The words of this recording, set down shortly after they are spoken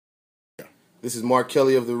This is Mark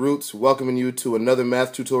Kelly of The Roots, welcoming you to another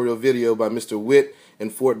math tutorial video by Mr. Witt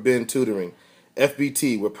and Fort Bend Tutoring.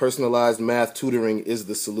 FBT, where personalized math tutoring is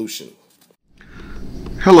the solution.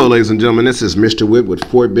 Hello ladies and gentlemen, this is Mr. Witt with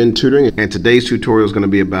Fort Bend Tutoring, and today's tutorial is going to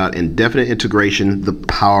be about indefinite integration, the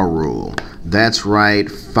power rule. That's right,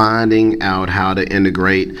 finding out how to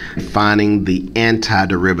integrate, finding the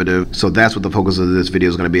antiderivative. So that's what the focus of this video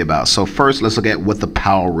is going to be about. So first, let's look at what the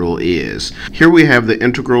power rule is. Here we have the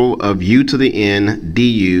integral of u to the n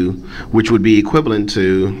du, which would be equivalent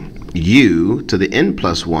to u to the n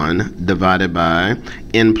plus 1 divided by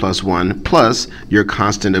n plus 1 plus your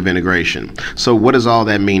constant of integration. So what does all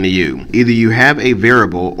that mean to you? Either you have a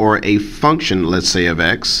variable or a function, let's say of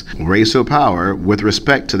x, raised to a power with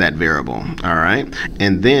respect to that variable, all right?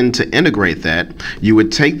 And then to integrate that, you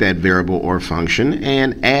would take that variable or function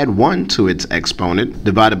and add 1 to its exponent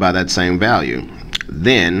divided by that same value.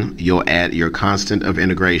 Then you'll add your constant of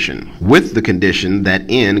integration with the condition that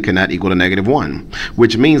n cannot equal to -1,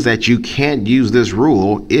 which means that you can't use this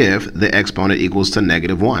rule if the exponent equals to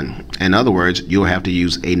 -1. In other words, you'll have to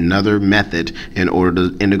use another method in order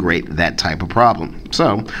to integrate that type of problem.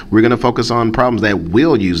 So we're going to focus on problems that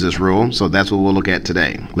will use this rule, so that's what we'll look at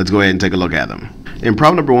today. Let's go ahead and take a look at them. In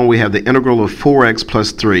problem number 1, we have the integral of 4x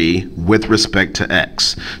plus 3 with respect to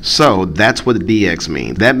x. So that's what dx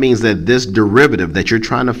means. That means that this derivative that you're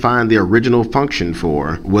trying to find the original function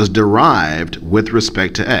for was derived with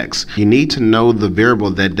respect to x. You need to know the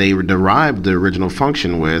variable that they derived the original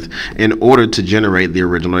function with in order to generate the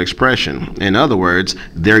original expression. In other words,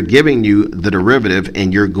 they're giving you the derivative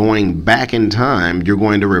and you're going back in time. You're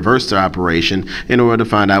going to reverse the operation in order to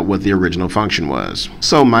find out what the original function was.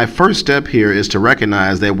 So my first step here is to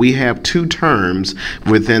recognize that we have two terms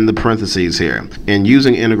within the parentheses here. And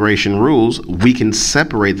using integration rules, we can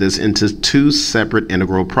separate this into two separate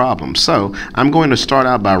integral problems. So I'm going to start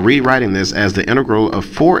out by rewriting this as the integral of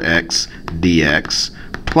 4x dx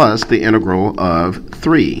plus the integral of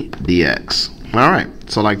 3 dx. All right,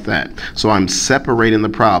 so like that. So I'm separating the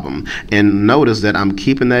problem, and notice that I'm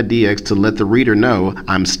keeping that dx to let the reader know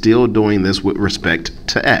I'm still doing this with respect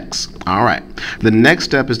to x. All right, the next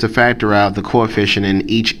step is to factor out the coefficient in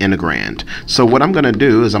each integrand. So what I'm going to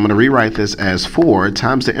do is I'm going to rewrite this as 4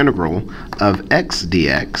 times the integral of x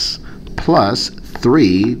dx plus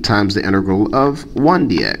 3 times the integral of 1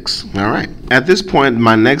 dx. All right. At this point,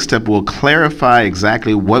 my next step will clarify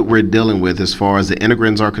exactly what we're dealing with as far as the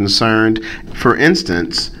integrands are concerned. For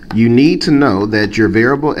instance, you need to know that your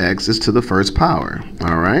variable x is to the first power.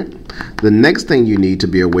 All right. The next thing you need to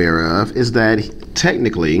be aware of is that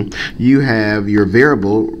technically you have your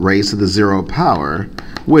variable raised to the 0 power,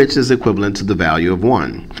 which is equivalent to the value of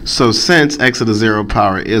 1. So since x to the 0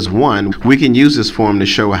 power is 1, we can use this form to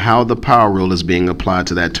show how the power rule is being applied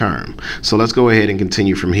to that term. So let's go ahead and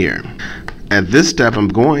continue from here. At this step, I'm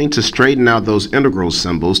going to straighten out those integral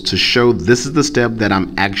symbols to show this is the step that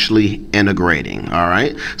I'm actually integrating, all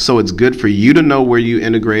right? So it's good for you to know where you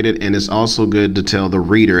integrated, and it's also good to tell the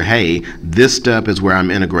reader, hey, this step is where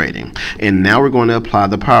I'm integrating. And now we're going to apply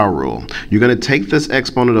the power rule. You're going to take this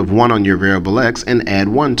exponent of 1 on your variable x and add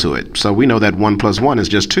 1 to it. So we know that 1 plus 1 is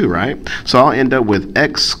just 2, right? So I'll end up with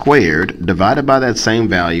x squared divided by that same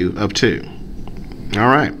value of 2. All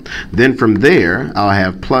right, then from there, I'll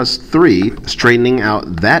have plus 3. Straightening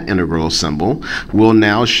out that integral symbol will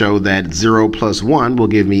now show that 0 plus 1 will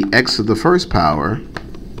give me x to the first power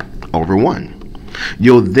over 1.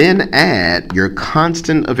 You'll then add your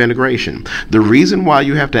constant of integration. The reason why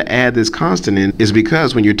you have to add this constant in is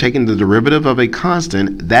because when you're taking the derivative of a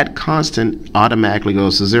constant, that constant automatically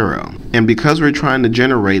goes to 0. And because we're trying to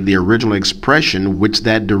generate the original expression which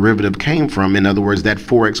that derivative came from, in other words, that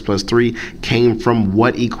 4x plus 3 came from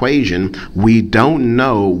what equation, we don't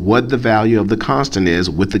know what the value of the constant is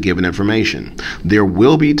with the given information. There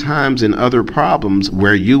will be times in other problems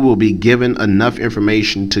where you will be given enough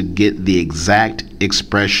information to get the exact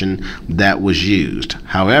expression that was used.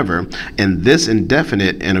 However, in this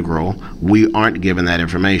indefinite integral, we aren't given that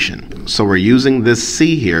information. So we're using this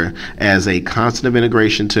c here as a constant of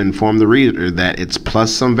integration to inform the reader that it's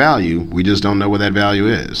plus some value. We just don't know what that value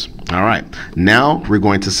is. All right, now we're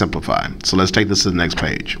going to simplify. So let's take this to the next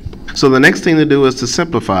page. So the next thing to do is to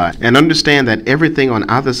simplify and understand that everything on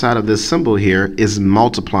either side of this symbol here is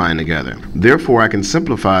multiplying together. Therefore, I can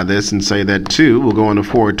simplify this and say that 2 will go into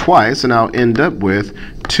 4 twice, and I'll end up with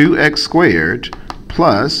 2x squared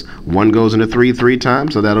plus 1 goes into 3 3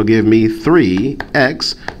 times, so that'll give me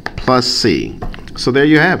 3x plus c. So there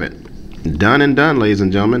you have it. Done and done, ladies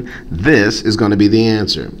and gentlemen. This is going to be the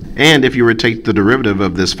answer. And if you were to take the derivative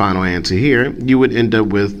of this final answer here, you would end up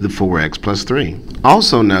with the 4x plus 3.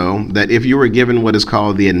 Also know that if you were given what is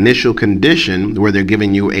called the initial condition, where they're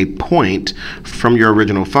giving you a point from your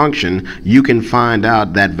original function, you can find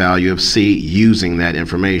out that value of c using that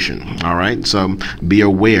information. All right, so be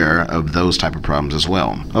aware of those type of problems as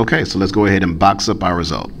well. Okay, so let's go ahead and box up our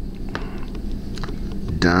result.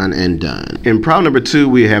 Done and done. In problem number 2,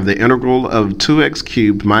 we have the integral of 2x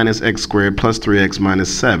cubed minus x squared plus 3x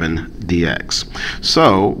minus 7 dx.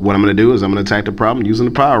 So what I'm going to do is I'm going to attack the problem using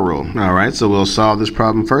the power rule. All right, so we'll solve this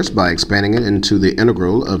problem first by expanding it into the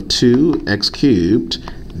integral of 2x cubed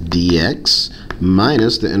dx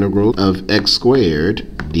minus the integral of x squared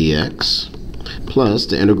dx plus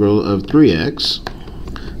the integral of 3x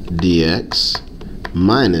dx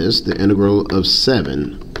minus the integral of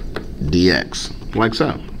 7 dx. Like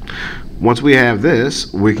so. Once we have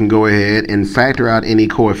this, we can go ahead and factor out any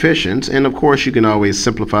coefficients, and of course you can always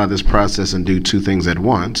simplify this process and do two things at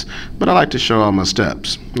once, but I like to show all my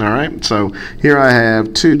steps. Alright, so here I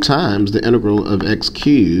have 2 times the integral of x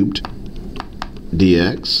cubed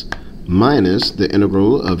dx minus the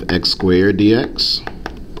integral of x squared dx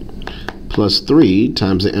plus 3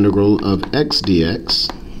 times the integral of x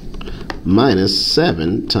dx minus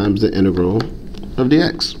 7 times the integral of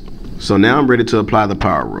dx. So now I'm ready to apply the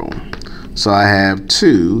power rule. So I have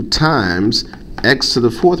 2 times x to the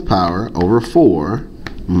 4th power over 4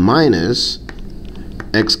 minus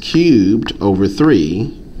x cubed over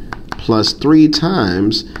 3 plus 3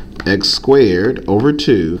 times x squared over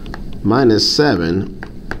 2 minus 7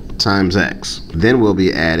 times x. Then we'll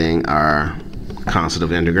be adding our constant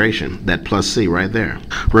of integration, that plus c right there.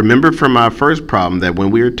 Remember from our first problem that when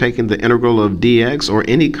we are taking the integral of dx, or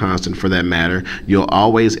any constant for that matter, you'll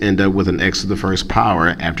always end up with an x to the 1st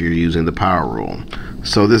power after you're using the power rule.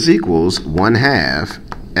 So this equals 1/2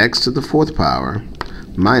 x to the 4th power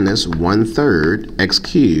minus 1/3 x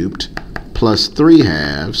cubed plus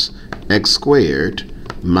 3/2 x squared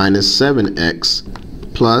minus 7x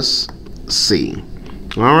plus c.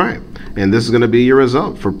 All right. And this is going to be your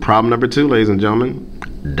result for problem number 2, ladies and gentlemen.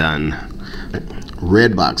 Done.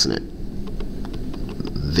 Red boxing it.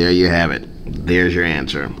 There you have it. There's your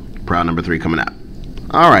answer. Problem number 3 coming out.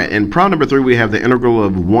 Alright, in problem number 3 we have the integral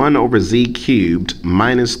of 1 over z cubed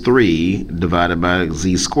minus 3 divided by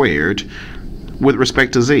z squared with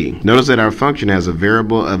respect to z. Notice that our function has a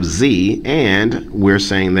variable of z, and we're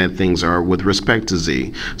saying that things are with respect to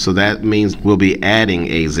z. So that means we'll be adding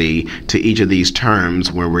a z to each of these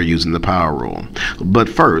terms where we're using the power rule. But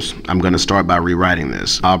first, I'm going to start by rewriting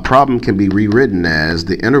this. Our problem can be rewritten as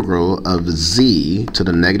the integral of z to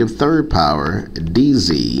the negative 3rd power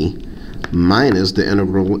dz minus the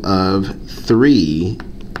integral of 3z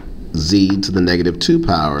to the negative 2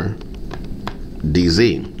 power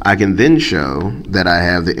dz. I can then show that I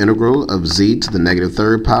have the integral of z to the negative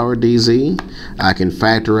 3rd power dz. I can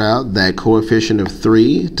factor out that coefficient of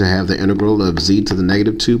 3 to have the integral of z to the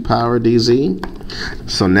negative 2 power dz.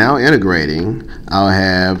 So now integrating, I'll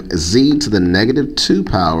have z to the negative 2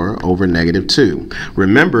 power over negative 2.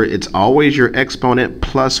 Remember, it's always your exponent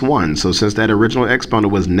plus 1. So since that original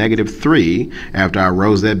exponent was negative 3, after I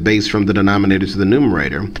rose that base from the denominator to the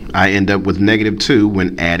numerator, I end up with negative 2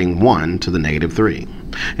 when adding 1 to the negative 3.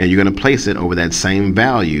 And you're going to place it over that same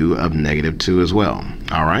value of negative 2 as well.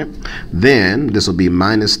 All right. Then this will be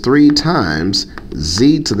minus 3 times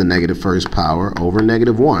z to the negative 1st power over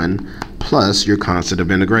negative 1 plus your constant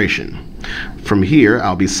of integration. From here,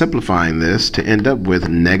 I'll be simplifying this to end up with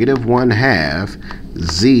negative 1/2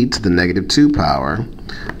 z to the negative 2 power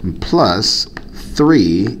plus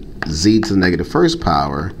 3 z to the negative 1st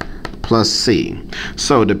power plus c.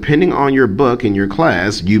 So depending on your book and your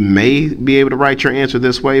class, you may be able to write your answer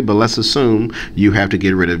this way, but let's assume you have to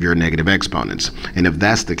get rid of your negative exponents. And if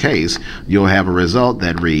that's the case, you'll have a result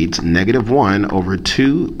that reads negative 1 over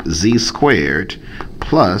 2z squared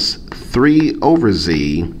plus 3 over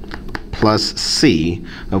z plus c,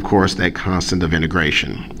 of course, that constant of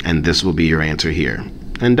integration. And this will be your answer here.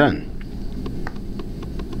 And done.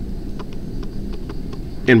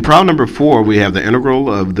 In problem number 4, we have the integral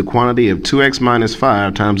of the quantity of 2x minus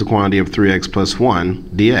 5 times the quantity of 3x plus 1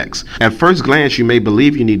 dx. At first glance, you may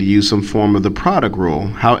believe you need to use some form of the product rule.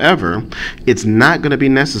 However, it's not going to be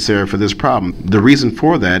necessary for this problem. The reason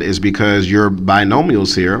for that is because your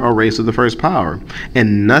binomials here are raised to the 1st power,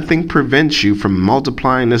 and nothing prevents you from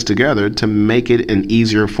multiplying this together to make it an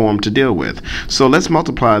easier form to deal with. So let's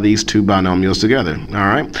multiply these two binomials together. All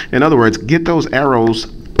right. In other words, get those arrows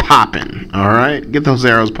popping. All right, get those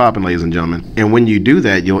arrows popping, ladies and gentlemen. And when you do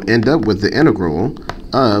that, you'll end up with the integral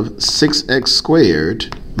of 6x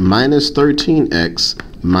squared minus 13x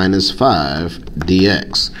minus 5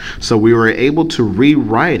 dx. So we were able to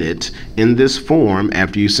rewrite it in this form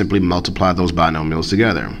after you simply multiply those binomials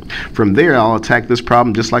together. From there, I'll attack this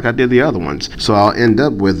problem just like I did the other ones. So I'll end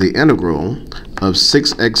up with the integral of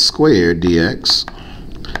 6x squared dx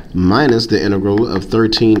minus the integral of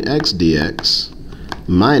 13x dx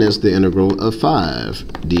minus the integral of 5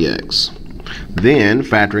 dx. Then,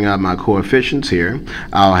 factoring out my coefficients here,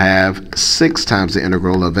 I'll have 6 times the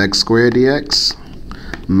integral of x squared dx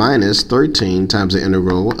minus 13 times the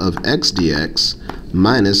integral of x dx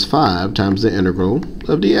minus 5 times the integral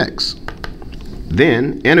of dx.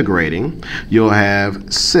 Then, integrating, you'll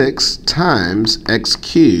have 6 times x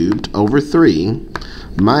cubed over 3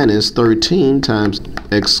 minus 13 times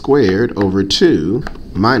x squared over 2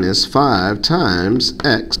 minus 5 times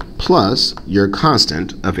x plus your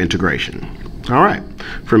constant of integration. All right,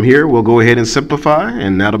 from here we'll go ahead and simplify,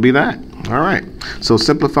 and that'll be that. All right, so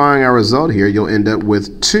simplifying our result here, you'll end up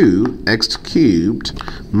with 2x cubed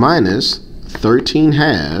minus 13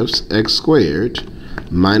 halves x squared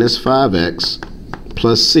minus 5x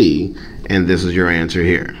plus c, and this is your answer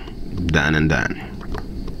here. Done and done.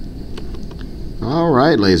 All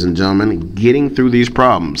right, ladies and gentlemen, getting through these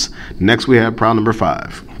problems. Next we have problem number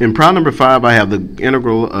 5. In problem number 5, I have the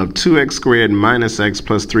integral of 2x squared minus x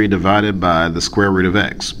plus 3 divided by the square root of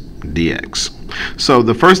x dx. So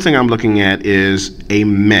the first thing I'm looking at is a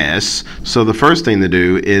mess. So the first thing to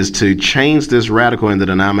do is to change this radical in the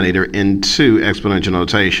denominator into exponential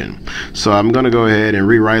notation. So I'm going to go ahead and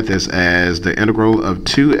rewrite this as the integral of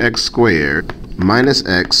 2x squared minus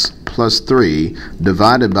x plus 3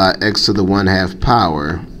 divided by x to the 1/2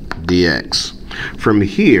 power dx. From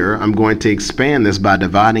here, I'm going to expand this by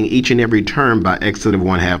dividing each and every term by x to the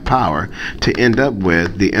 1/2 power to end up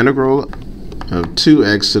with the integral of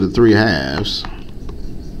 2x to the 3/2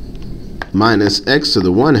 minus x to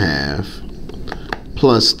the 1/2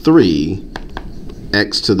 plus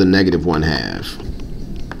 3x to the negative 1/2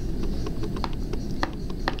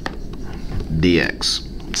 dx.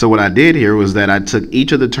 So what I did here was that I took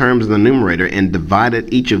each of the terms in the numerator and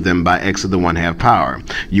divided each of them by x to the 1/2 power.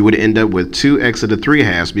 You would end up with 2x to the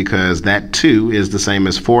 3/2 because that 2 is the same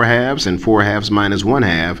as 4/2, and 4/2 minus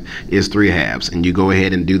 1/2 is 3/2. And you go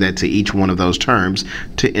ahead and do that to each one of those terms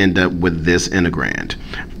to end up with this integrand.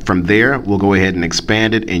 From there, we'll go ahead and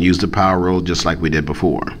expand it and use the power rule just like we did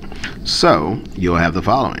before. So you'll have the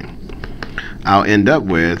following. I'll end up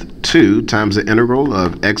with 2 times the integral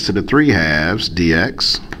of x to the 3/2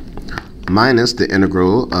 dx minus the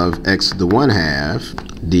integral of x to the 1/2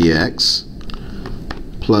 dx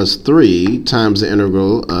plus 3 times the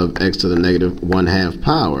integral of x to the negative 1/2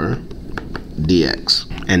 power dx.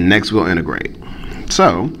 And next we'll integrate.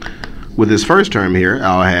 So with this first term here,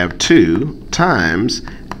 I'll have 2 times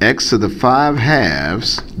x to the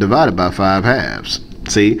 5/2 divided by 5/2.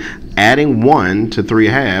 See, adding 1 to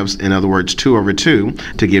 3/2, in other words 2 over 2,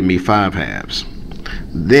 to give me 5/2.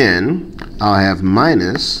 Then I'll have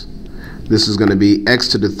minus, this is going to be x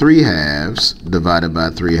to the 3/2 divided by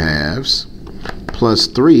 3/2 plus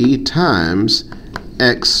 3 times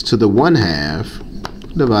x to the 1/2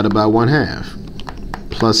 divided by 1/2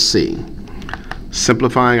 plus c.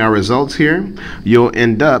 Simplifying our results here, you'll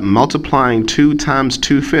end up multiplying 2 times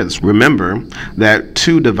 2/5. Remember that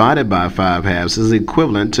 2 divided by 5/2 is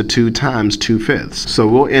equivalent to 2 times 2/5. So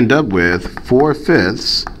we'll end up with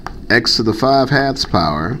 4/5 x to the 5/2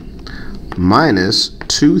 power minus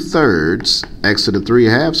 2/3 x to the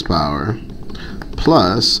 3/2 power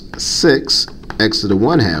plus 6 x to the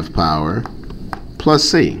 1/2 power plus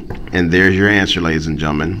c. And there's your answer, ladies and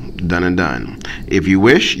gentlemen. Done and done. If you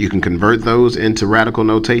wish, you can convert those into radical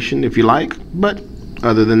notation if you like, but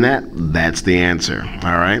other than that, that's the answer.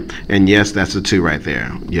 All right? And yes, that's a 2 right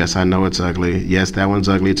there. Yes, I know it's ugly. Yes, that one's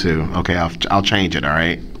ugly too. Okay, I'll change it, all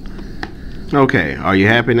right? Okay, are you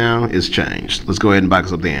happy now? It's changed. Let's go ahead and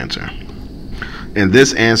box up the answer. And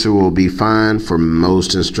this answer will be fine for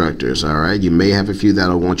most instructors, all right? You may have a few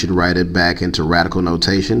that'll want you to write it back into radical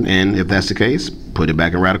notation, and if that's the case, put it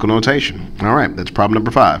back in radical notation. All right, that's problem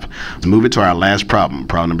number 5. Let's move it to our last problem,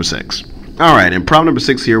 problem number 6. All right, in problem number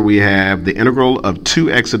 6 here, we have the integral of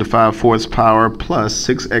 2x to the 5/4 power plus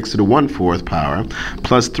 6x to the 1/4 power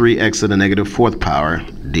plus 3x to the negative 4th power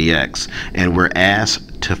dx. And we're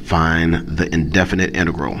asked to find the indefinite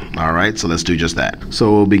integral. All right, so let's do just that.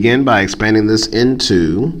 So we'll begin by expanding this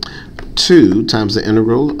into 2 times the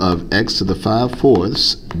integral of x to the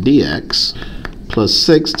 5/4 dx plus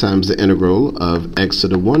 6 times the integral of x to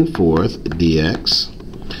the 1/4 dx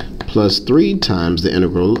plus 3 times the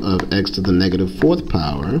integral of x to the negative 4th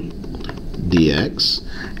power dx,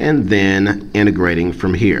 and then integrating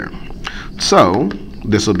from here. So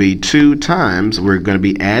this will be 2 times, we're going to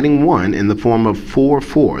be adding 1 in the form of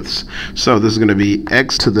 4/4. So this is going to be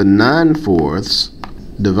x to the 9/4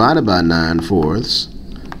 divided by 9/4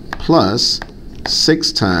 plus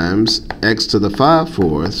 6 times x to the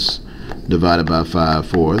 5/4 divided by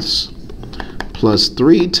 5/4 plus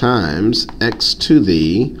 3 times x to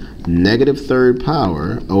the -3rd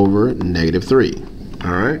power over -3.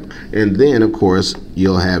 All right, and then of course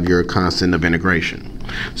you'll have your constant of integration.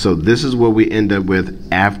 So this is what we end up with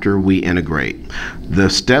after we integrate. The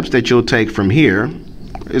steps that you'll take from here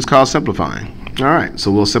is called simplifying. All right,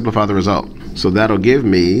 so we'll simplify the result. So that'll give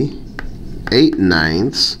me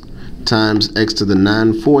 8/9 times x to the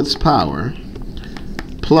 9/4 power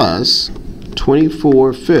plus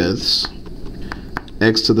 24/5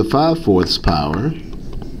 x to the 5/4 power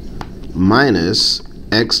minus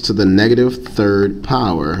x to the -3rd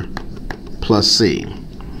power plus c.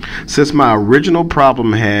 Since my original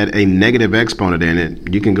problem had a negative exponent in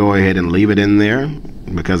it, you can go ahead and leave it in there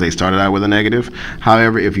because they started out with a negative.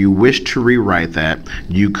 However, if you wish to rewrite that,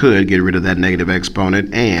 you could get rid of that negative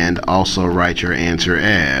exponent and also write your answer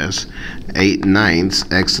as 8/9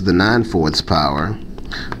 x to the 9/4 power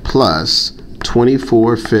plus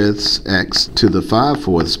 24/5 x to the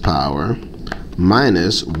 5/4 power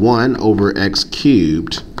minus 1 over x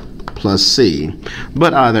cubed plus c,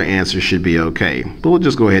 but either answer should be okay. But we'll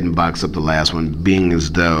just go ahead and box up the last one, being as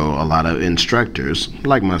though a lot of instructors,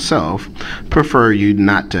 like myself, prefer you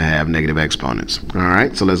not to have negative exponents.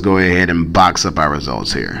 Alright, so let's go ahead and box up our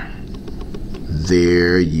results here.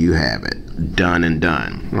 There you have it. Done and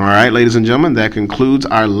done. Alright, ladies and gentlemen, that concludes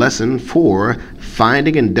our lesson for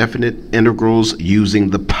finding indefinite integrals using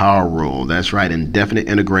the power rule. That's right, indefinite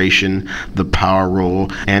integration, the power rule,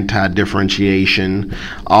 anti-differentiation,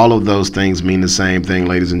 all of those things mean the same thing,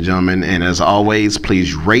 ladies and gentlemen. And as always,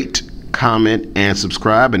 please rate, comment, and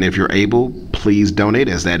subscribe. And if you're able, please donate,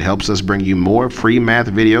 as that helps us bring you more free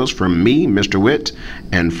math videos from me, Mr. Witt,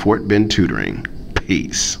 and Fort Bend Tutoring.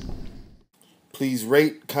 Peace. Please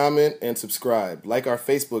rate, comment, and subscribe. Like our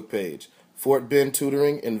Facebook page, Fort Bend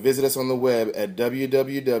Tutoring, and visit us on the web at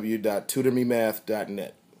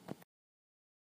www.tutormemath.net.